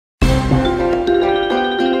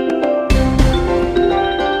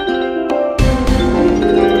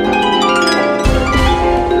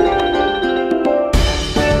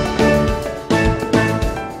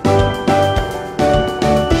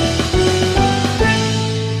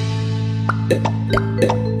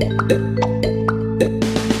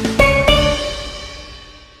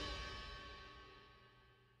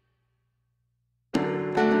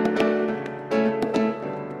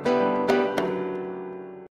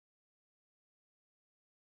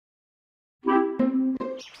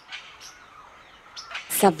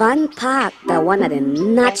Savan Park, the one of the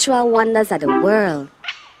natural wonders of the world.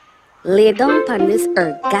 Lay down on this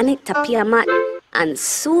organic tapia mat and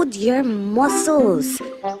soothe your muscles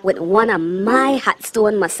with one of my hot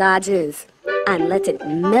stone massages and let it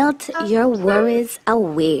melt your worries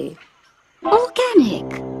away.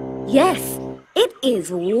 Organic? Yes, it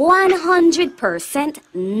is 100%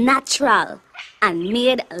 natural and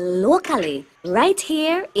made locally right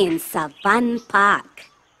here in Savan Park.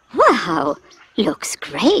 Wow, looks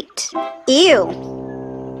great.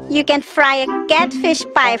 Ew! You can fry a catfish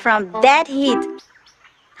pie from that heat.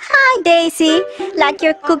 Hi, Daisy. Like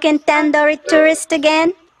you're cooking tandoori tourist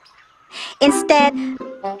again? Instead,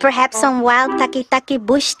 perhaps some wild taki-taki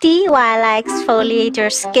bush tea while I exfoliate your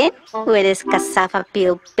skin with this cassava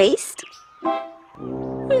peel paste.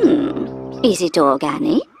 Is it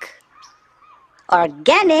organic?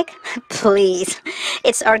 Organic? Please,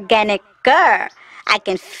 it's organicer. I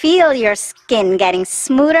can feel your skin getting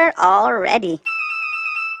smoother already.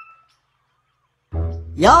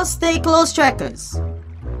 Y'all stay close, trekkers.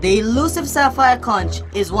 The elusive sapphire conch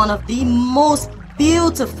is one of the most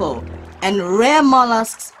beautiful and rare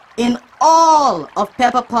mollusks in all of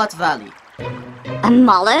Pepperpot Valley. A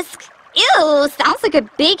mollusk? Ew, sounds like a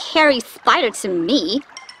big hairy spider to me.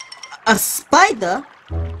 A spider?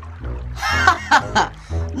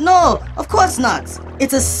 No, of course not.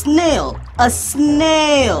 It's a snail. A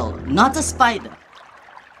snail, not a spider.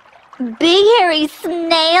 Big hairy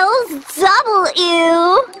snails? Double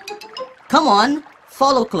ew! Come on,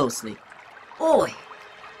 follow closely. Oi,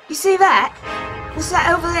 you see that? What's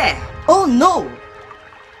that over there? Oh no!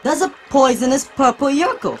 There's a poisonous purple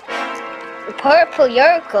Yurkle. Purple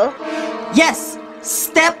Yurkle? Yes,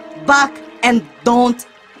 step back and don't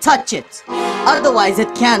touch it. Otherwise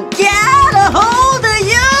it can get a hold of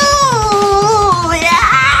you! Yeah!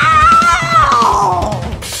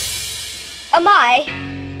 Am I?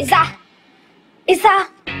 Is that?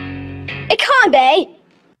 It can't be.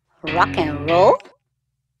 Rock and roll?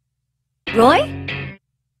 Roy?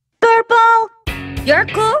 Purple?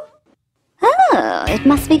 Yurkle? Oh, it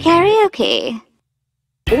must be karaoke.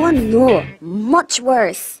 Oh no, much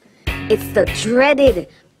worse. It's the dreaded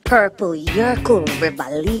Purple Yurkle River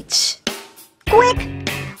Leach. Quick!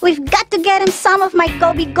 We've got to get him some of my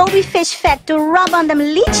goby fish fat to rub on them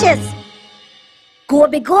leeches.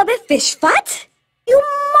 Goby fish fat? You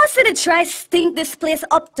mustn't try stink this place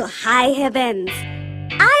up to high heavens.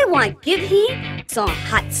 I want give him some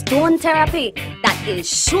hot stone therapy that is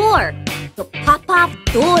sure to pop off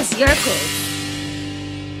those Yurkles.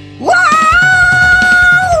 Wow!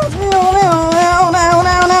 No.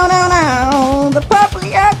 The purple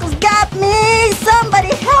Yurkle's got me.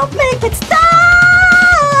 Somebody help make it stop!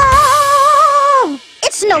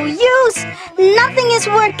 It's no use. Nothing is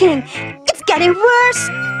working. It's getting worse.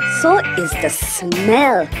 So is the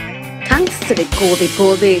smell. Thanks to the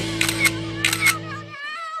goby.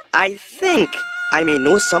 I think I may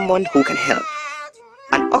know someone who can help.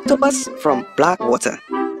 An octopus from Blackwater.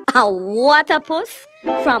 A waterpuss?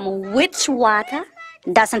 From which water?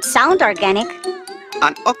 Doesn't sound organic.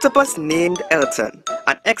 An octopus named Elton,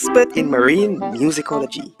 an expert in marine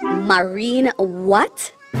musicology. Marine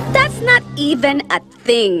what? That's not even a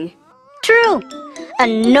thing. True. A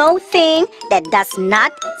no thing that does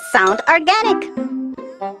not sound organic.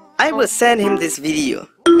 I will send him this video.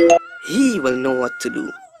 He will know what to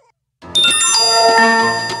do.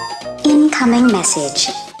 Incoming message.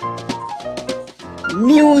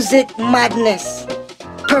 Music madness.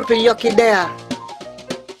 Purple Yurkle there.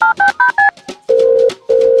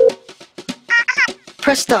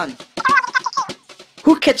 Preston.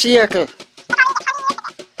 Who catch Yurkle?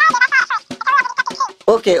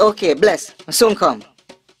 Okay, bless. I soon come.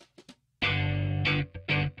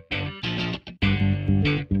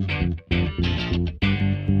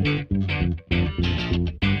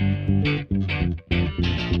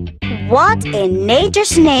 What in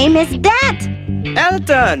nature's name is that?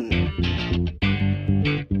 Elton!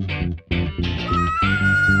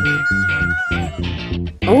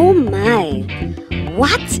 Oh my,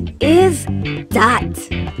 what is that?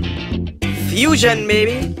 Fusion,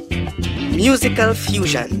 maybe? Musical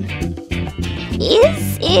fusion.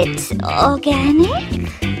 Is it organic?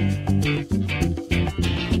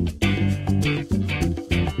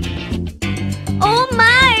 Oh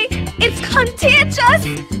my, it's contagious.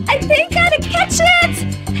 I think I can catch it.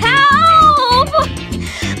 Help!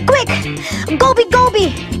 Quick, goby! Goby!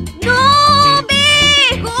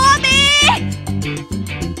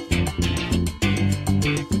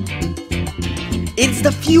 It's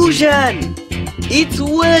the fusion! It's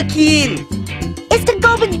working! It's the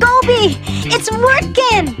goby! It's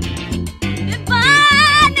working!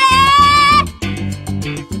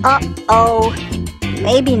 Uh-oh.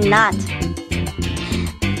 Maybe not.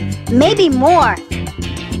 Maybe more.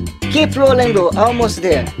 Keep rolling, bro. Almost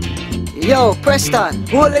there. Yo, Preston,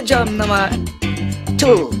 hold the drum, naman.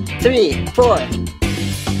 2, 3, 4.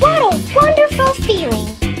 What a wonderful feeling.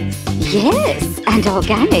 Yes, and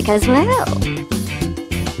organic as well.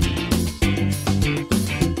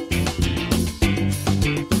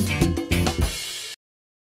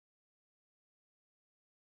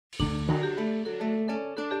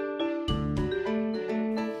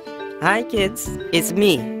 Hi kids, it's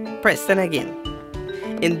me, Preston again.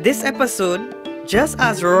 In this episode, just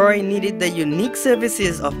as Roy needed the unique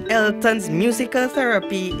services of Elton's musical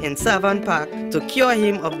therapy in Savant Park to cure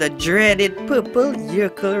him of the dreaded Purple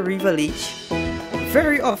Yurkle River Leach,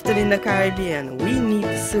 very often in the Caribbean, we need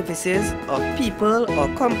the services of people or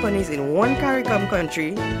companies in one CARICOM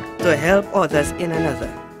country to help others in another.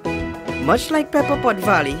 Much like Pepperpot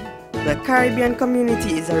Valley, the Caribbean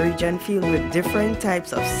community is a region filled with different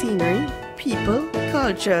types of scenery, people,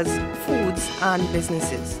 cultures, foods, and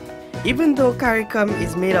businesses. Even though CARICOM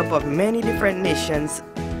is made up of many different nations,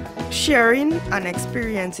 sharing and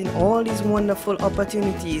experiencing all these wonderful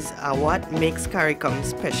opportunities are what makes CARICOM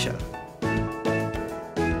special.